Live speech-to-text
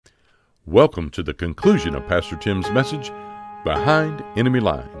Welcome to the conclusion of Pastor Tim's message, Behind Enemy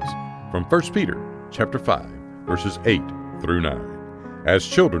Lines, from 1 Peter chapter 5, verses 8 through 9. As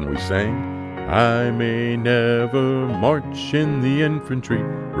children we sang, I may never march in the infantry,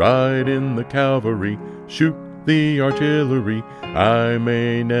 ride in the cavalry, shoot the artillery. I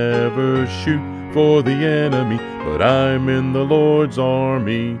may never shoot for the enemy, but I'm in the Lord's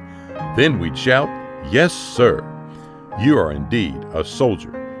army. Then we'd shout, yes, sir. You are indeed a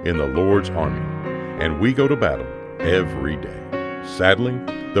soldier in the Lord's army, and we go to battle every day. Sadly,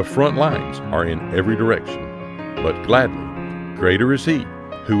 the front lines are in every direction, but gladly, greater is He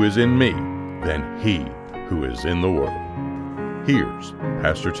who is in me than he who is in the world. Here's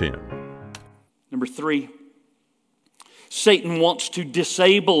Pastor Tim. Number 3, Satan wants to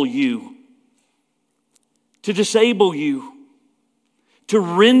disable you. To disable you. To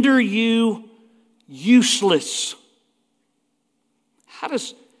render you useless. How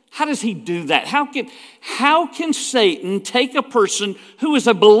does he do that? How can Satan take a person who is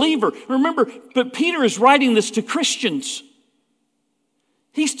a believer? Remember, but Peter is writing this to Christians.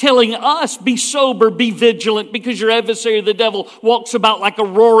 He's telling us, be sober, be vigilant, because your adversary, the devil, walks about like a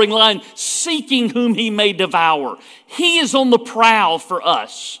roaring lion, seeking whom he may devour. He is on the prowl for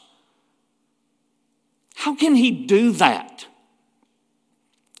us. How can he do that?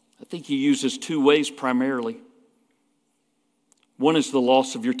 I think he uses 2 ways primarily. One is the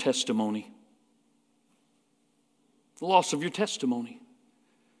loss of your testimony. The loss of your testimony.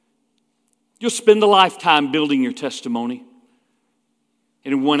 You'll spend a lifetime building your testimony.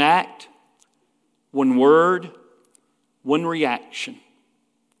 And in one act, one word, one reaction,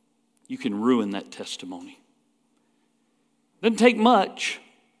 you can ruin that testimony. Doesn't take much.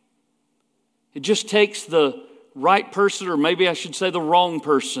 It just takes the right person, or maybe I should say the wrong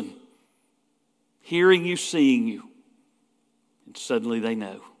person, hearing you, seeing you. And suddenly they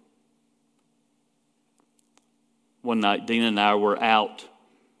know. One night, Dina and I were out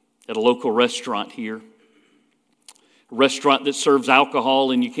at a local restaurant here. A restaurant that serves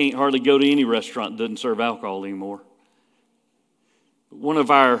alcohol, and you can't hardly go to any restaurant that doesn't serve alcohol anymore. One of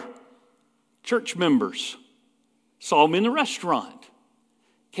our church members saw me in the restaurant,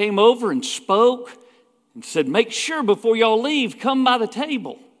 came over and spoke and said, make sure before y'all leave, come by the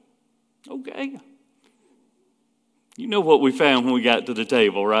table. Okay. You know what we found when we got to the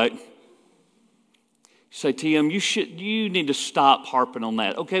table, right? You say, Tim, you need to stop harping on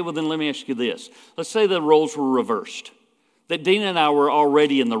that. Okay, well then let me ask you this. Let's say the roles were reversed. That Dina and I were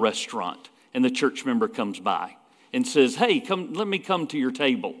already in the restaurant, and the church member comes by and says, hey, let me come to your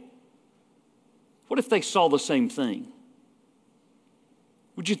table. What if they saw the same thing?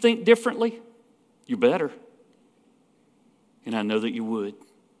 Would you think differently? You better. And I know that you would.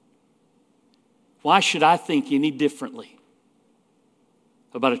 Why should I think any differently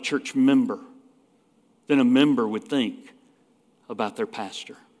about a church member than a member would think about their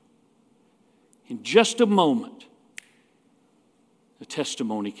pastor? In just a moment, the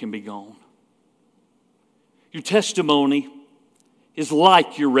testimony can be gone. Your testimony is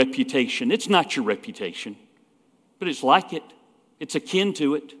like your reputation. It's not your reputation, but it's like it. It's akin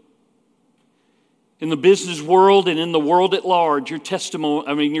to it. In the business world and in the world at large, your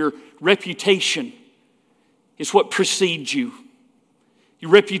reputation is what precedes you. Your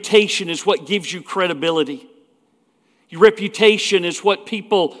reputation is what gives you credibility. Your reputation is what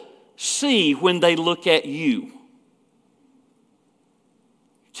people see when they look at you.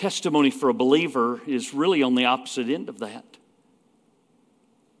 Testimony for a believer is really on the opposite end of that.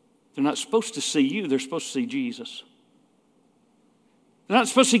 They're not supposed to see you, they're supposed to see Jesus. They're not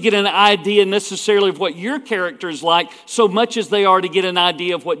supposed to get an idea necessarily of what your character is like so much as they are to get an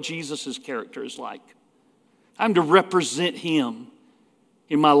idea of what Jesus' character is like. I'm to represent Him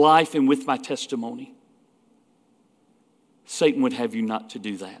in my life and with my testimony. Satan would have you not to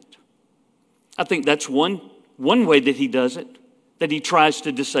do that. I think that's one way that he does it, that he tries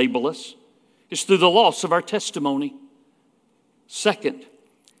to disable us, is through the loss of our testimony. Second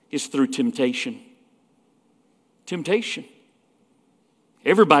is through temptation. Temptation.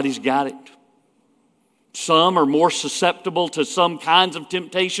 Everybody's got it. Some are more susceptible to some kinds of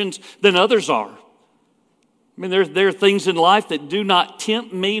temptations than others are. I mean, there are things in life that do not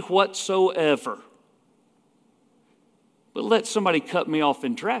tempt me whatsoever. But let somebody cut me off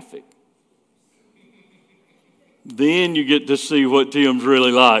in traffic. Then you get to see what Tim's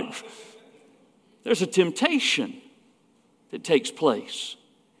really like. There's a temptation that takes place.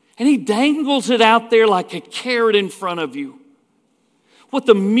 And he dangles it out there like a carrot in front of you. What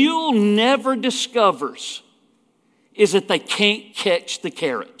the mule never discovers is that they can't catch the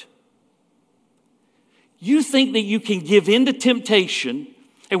carrot. You think that you can give in to temptation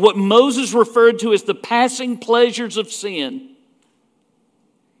and what Moses referred to as the passing pleasures of sin,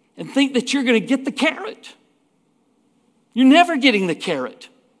 and think that you're going to get the carrot. You're never getting the carrot.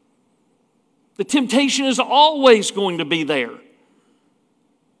 The temptation is always going to be there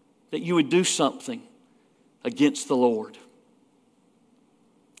that you would do something against the Lord.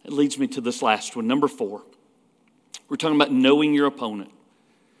 It leads me to this last one, number 4. We're talking about knowing your opponent.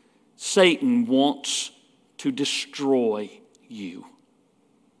 Satan wants to destroy you.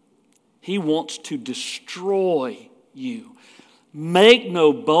 He wants to destroy you. Make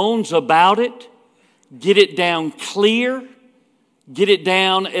no bones about it. Get it down clear. Get it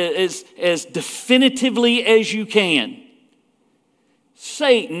down as definitively as you can.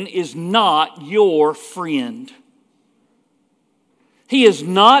 Satan is not your friend. He is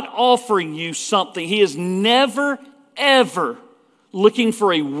not offering you something. He is never, ever looking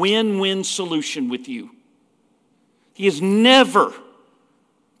for a win-win solution with you. He is never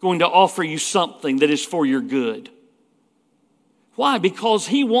going to offer you something that is for your good. Why? Because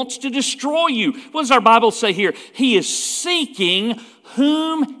he wants to destroy you. What does our Bible say here? He is seeking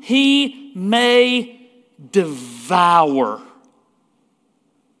whom he may devour.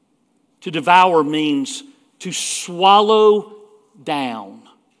 To devour means to swallow down.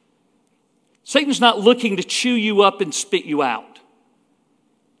 Satan's not looking to chew you up and spit you out.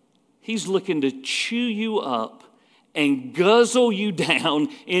 He's looking to chew you up and guzzle you down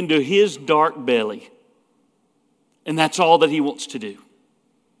into his dark belly. And that's all that he wants to do.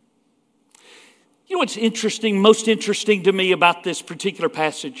 You know what's interesting, most interesting to me about this particular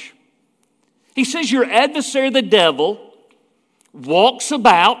passage? He says your adversary, the devil, walks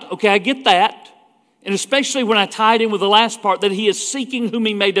about. Okay, I get that. And especially when I tied in with the last part, that he is seeking whom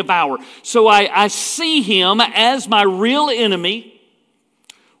he may devour. So I see him as my real enemy,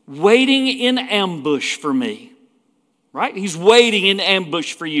 waiting in ambush for me. Right? He's waiting in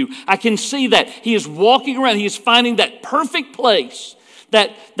ambush for you. I can see that. He is walking around. He is finding that perfect place,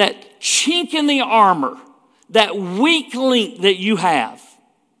 that chink in the armor, that weak link that you have,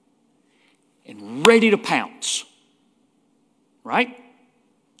 and ready to pounce. Right?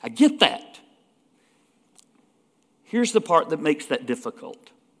 I get that. Here's the part that makes that difficult.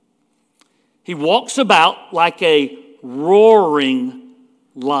 He walks about like a roaring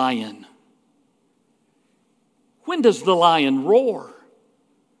lion. When does the lion roar?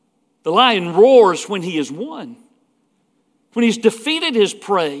 The lion roars when he is won, when he's defeated his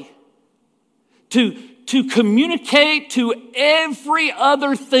prey, to communicate to every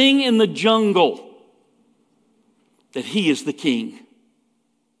other thing in the jungle that he is the king,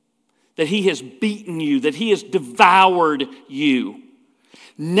 that he has beaten you, that he has devoured you.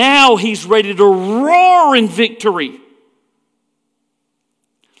 Now he's ready to roar in victory.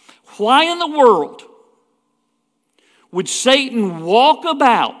 Why in the world would Satan walk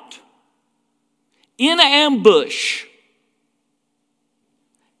about in ambush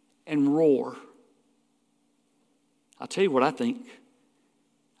and roar? I'll tell you what I think.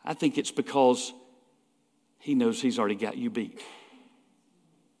 I think it's because he knows he's already got you beat.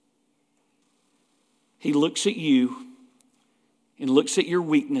 He looks at you and looks at your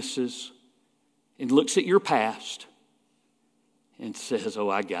weaknesses and looks at your past and says, oh,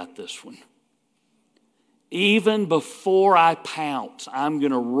 I got this one. Even before I pounce, I'm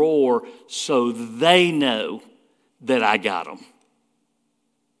going to roar so they know that I got them.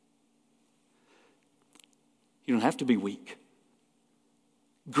 You don't have to be weak.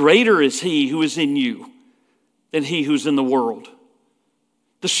 Greater is he who is in you than he who's in the world.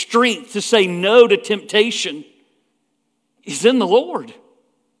 The strength to say no to temptation is in the Lord.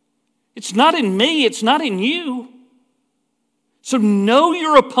 It's not in me, it's not in you. So know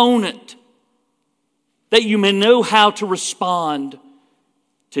your opponent, that you may know how to respond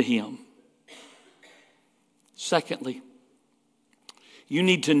to him. Secondly, you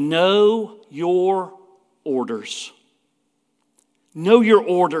need to know your orders. Know your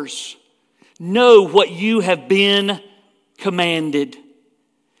orders. Know what you have been commanded.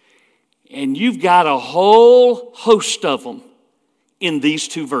 And you've got a whole host of them in these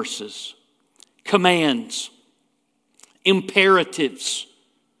two verses. Commands, imperatives,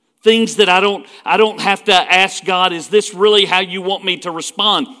 things that I don't have to ask God, is this really how you want me to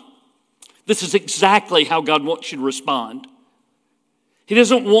respond? This is exactly how God wants you to respond. He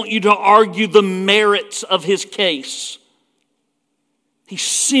doesn't want you to argue the merits of his case. He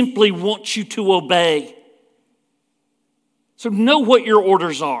simply wants you to obey. So know what your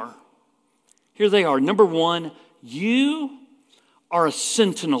orders are. Here they are. Number one, you are a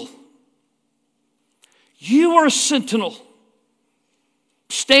sentinel. You are a sentinel.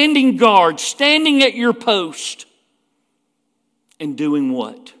 Standing guard, standing at your post. and doing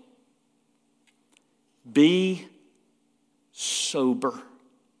what? Be sober.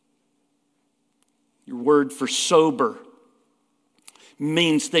 Your word for sober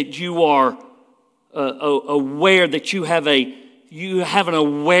means that you are aware, that you have an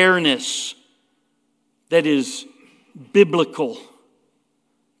awareness that is biblical,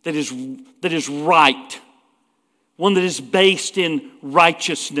 that is right, one that is based in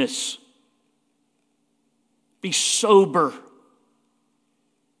righteousness. Be sober.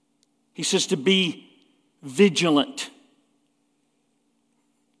 He says to be vigilant.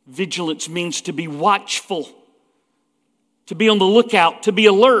 Vigilance means to be watchful, to be on the lookout, to be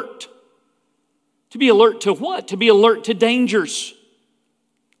alert. To be alert to what? To be alert to dangers.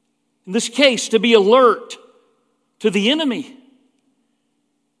 In this case, to be alert to the enemy.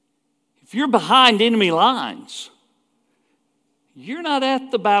 If you're behind enemy lines, you're not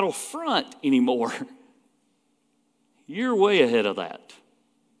at the battlefront anymore. You're way ahead of that.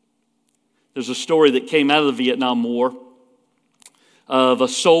 There's a story that came out of the Vietnam War of a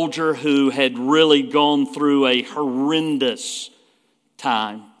soldier who had really gone through a horrendous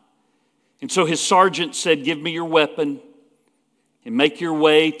time. And so his sergeant said, give me your weapon and make your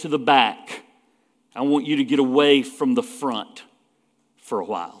way to the back. I want you to get away from the front for a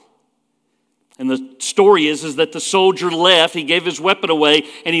while. And the story is that the soldier left. He gave his weapon away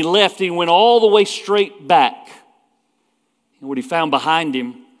and he left. And he went all the way straight back. And what he found behind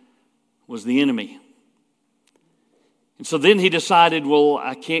him was the enemy. And so then he decided, well,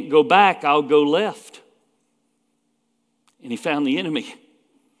 I can't go back. I'll go left. And he found the enemy.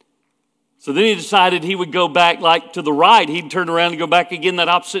 So then he decided he would go back like to the right. He'd turn around and go back again that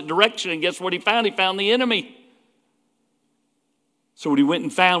opposite direction. And guess what he found? He found the enemy. So what he went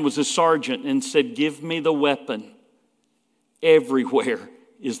and found was his sergeant and said, give me the weapon. Everywhere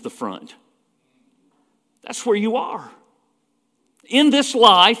is the front. That's where you are. In this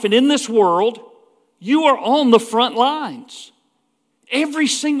life and in this world, you are on the front lines. Every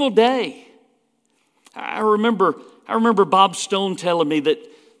single day. I remember Bob Stone telling me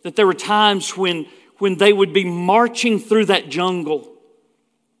that there were times when they would be marching through that jungle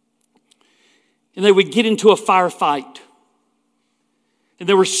and they would get into a firefight. And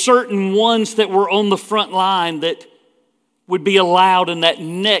there were certain ones that were on the front line that would be allowed in that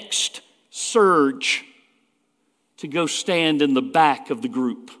next surge to go stand in the back of the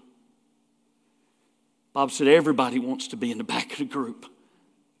group. Bob said everybody wants to be in the back of the group.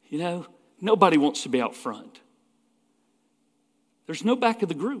 You know, nobody wants to be out front. There's no back of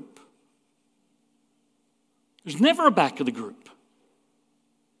the group. There's never a back of the group.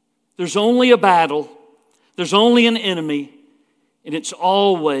 There's only a battle. There's only an enemy. And it's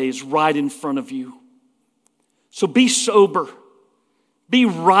always right in front of you. So be sober. Be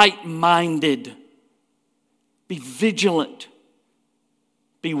right-minded. Be vigilant.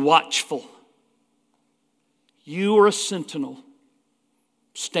 Be watchful. You are a sentinel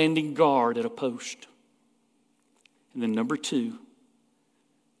standing guard at a post. And then number 2,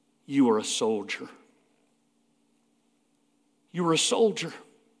 you are a soldier. You are a soldier.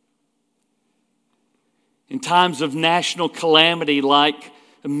 In times of national calamity like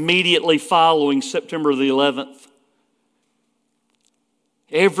immediately following September the 11th,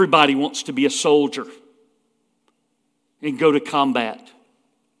 everybody wants to be a soldier and go to combat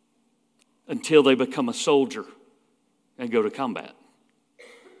until they become a soldier and go to combat.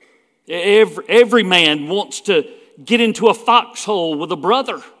 Every man wants to get into a foxhole with a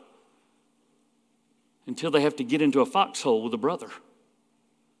brother until they have to get into a foxhole with a brother.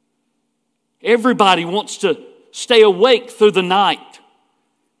 Everybody wants to stay awake through the night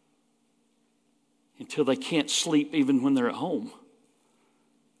until they can't sleep even when they're at home.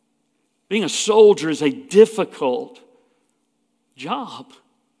 Being a soldier is a difficult job,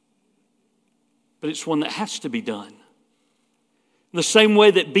 but it's one that has to be done. In the same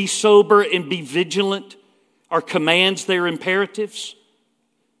way that be sober and be vigilant are commands, they're imperatives.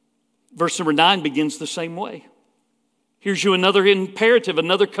 Verse number 9 begins the same way. Here's you another imperative,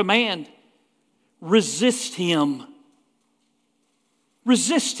 another command. Resist him.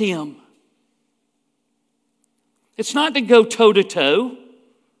 Resist him. It's not to go toe-to-toe.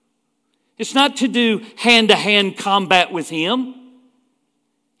 It's not to do hand-to-hand combat with him.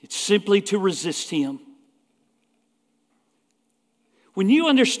 It's simply to resist him. When you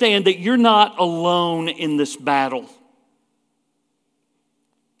understand that you're not alone in this battle,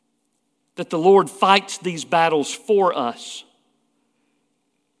 that the Lord fights these battles for us,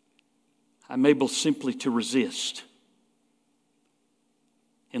 I'm able simply to resist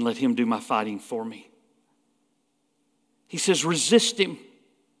and let him do my fighting for me. He says, resist him.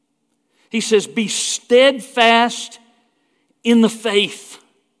 He says, be steadfast in the faith.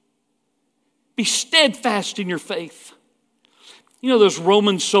 Be steadfast in your faith. You know those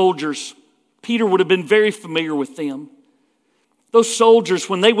Roman soldiers, Peter would have been very familiar with them. Those soldiers,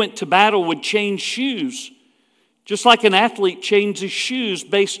 when they went to battle, would change shoes. Just like an athlete changes shoes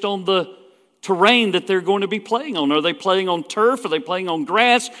based on the terrain that they're going to be playing on. Are they playing on turf? Are they playing on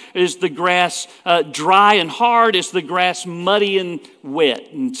grass? Is the grass dry and hard? Is the grass muddy and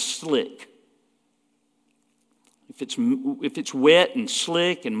wet and slick? If it's wet and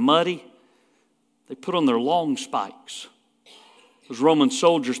slick and muddy, they put on their long spikes. Those Roman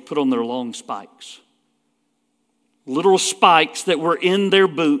soldiers put on their long spikes. Literal spikes that were in their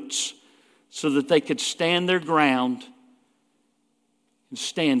boots so that they could stand their ground and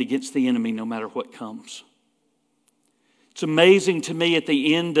stand against the enemy no matter what comes. It's amazing to me at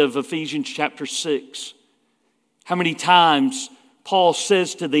the end of Ephesians chapter 6 how many times Paul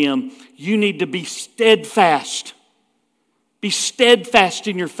says to them, you need to be steadfast. Be steadfast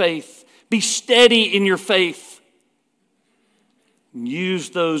in your faith. Be steady in your faith. And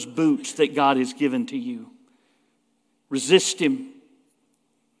use those boots that God has given to you. Resist him.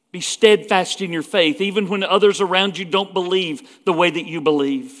 Be steadfast in your faith, even when others around you don't believe the way that you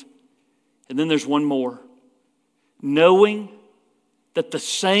believe. And then there's one more. Knowing that the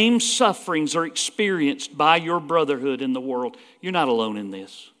same sufferings are experienced by your brotherhood in the world. You're not alone in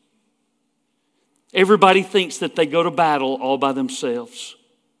this. Everybody thinks that they go to battle all by themselves.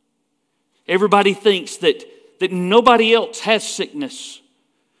 Everybody thinks that nobody else has sickness.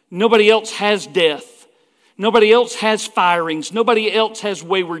 Nobody else has death. Nobody else has firings. Nobody else has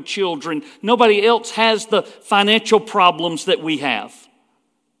wayward children. Nobody else has the financial problems that we have.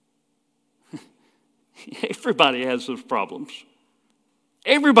 Everybody has those problems.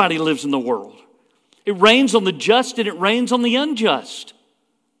 Everybody lives in the world. It rains on the just and it rains on the unjust.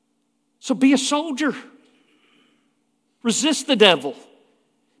 So be a soldier. Resist the devil.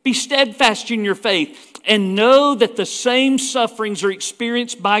 Be steadfast in your faith. And know that the same sufferings are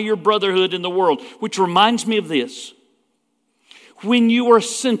experienced by your brotherhood in the world. Which reminds me of this. When you are a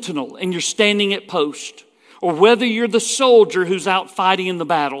sentinel and you're standing at post, or whether you're the soldier who's out fighting in the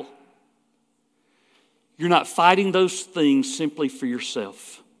battle, you're not fighting those things simply for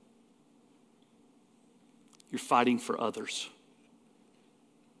yourself. You're fighting for others.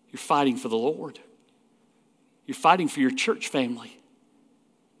 You're fighting for the Lord. You're fighting for your church family.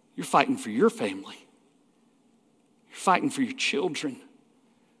 You're fighting for your family. You're fighting for your children. And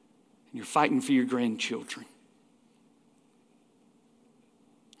you're fighting for your grandchildren.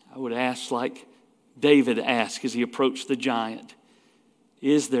 I would ask like David asked as he approached the giant,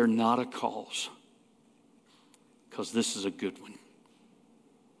 is there not a cause? Because this is a good one.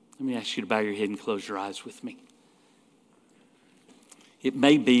 Let me ask you to bow your head and close your eyes with me. It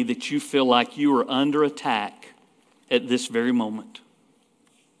may be that you feel like you are under attack at this very moment.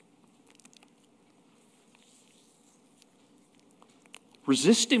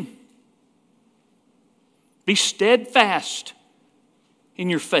 Resist him. Be steadfast in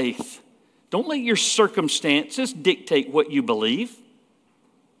your faith. Don't let your circumstances dictate what you believe.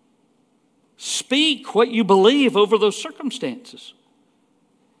 Speak what you believe over those circumstances.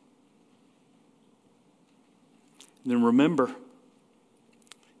 And then remember,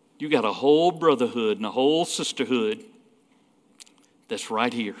 you got a whole brotherhood and a whole sisterhood that's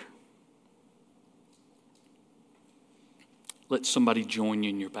right here. Let somebody join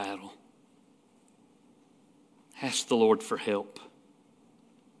you in your battle. Ask the Lord for help.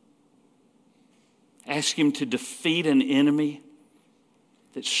 Ask him to defeat an enemy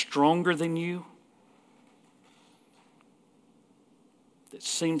that's stronger than you, that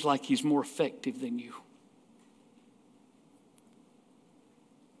seems like he's more effective than you.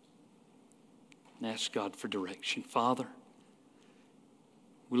 And ask God for direction. Father,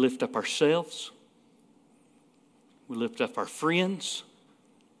 we lift up ourselves. We lift up our friends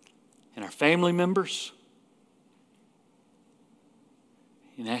and our family members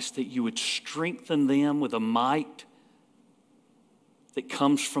and ask that you would strengthen them with a might that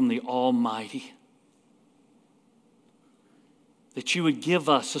comes from the Almighty. That you would give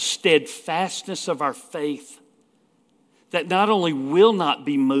us a steadfastness of our faith that not only will not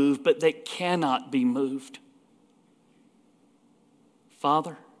be moved, but that cannot be moved.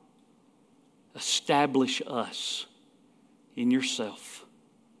 Father, establish us in yourself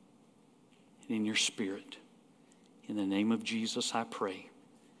and in your Spirit. In the name of Jesus, I pray.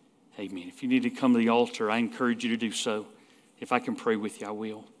 Amen. If you need to come to the altar, I encourage you to do so. If I can pray with you, I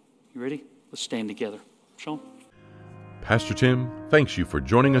will. You ready? Let's stand together. Sean? Pastor Tim thanks you for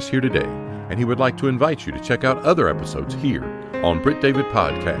joining us here today, and he would like to invite you to check out other episodes here on Britt David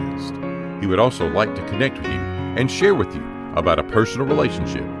Podcast. He would also like to connect with you and share with you about a personal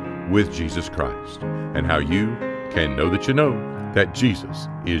relationship with Jesus Christ and how you can know that Jesus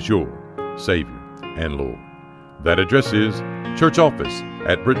is your Savior and Lord. That address is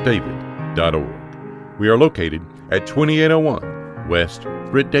churchoffice@brittdavid.org. We are located at 2801 West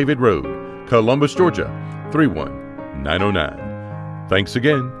Britt David Road, Columbus, Georgia, 31909. Thanks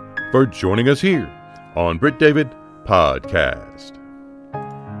again for joining us here on Britt David Podcast.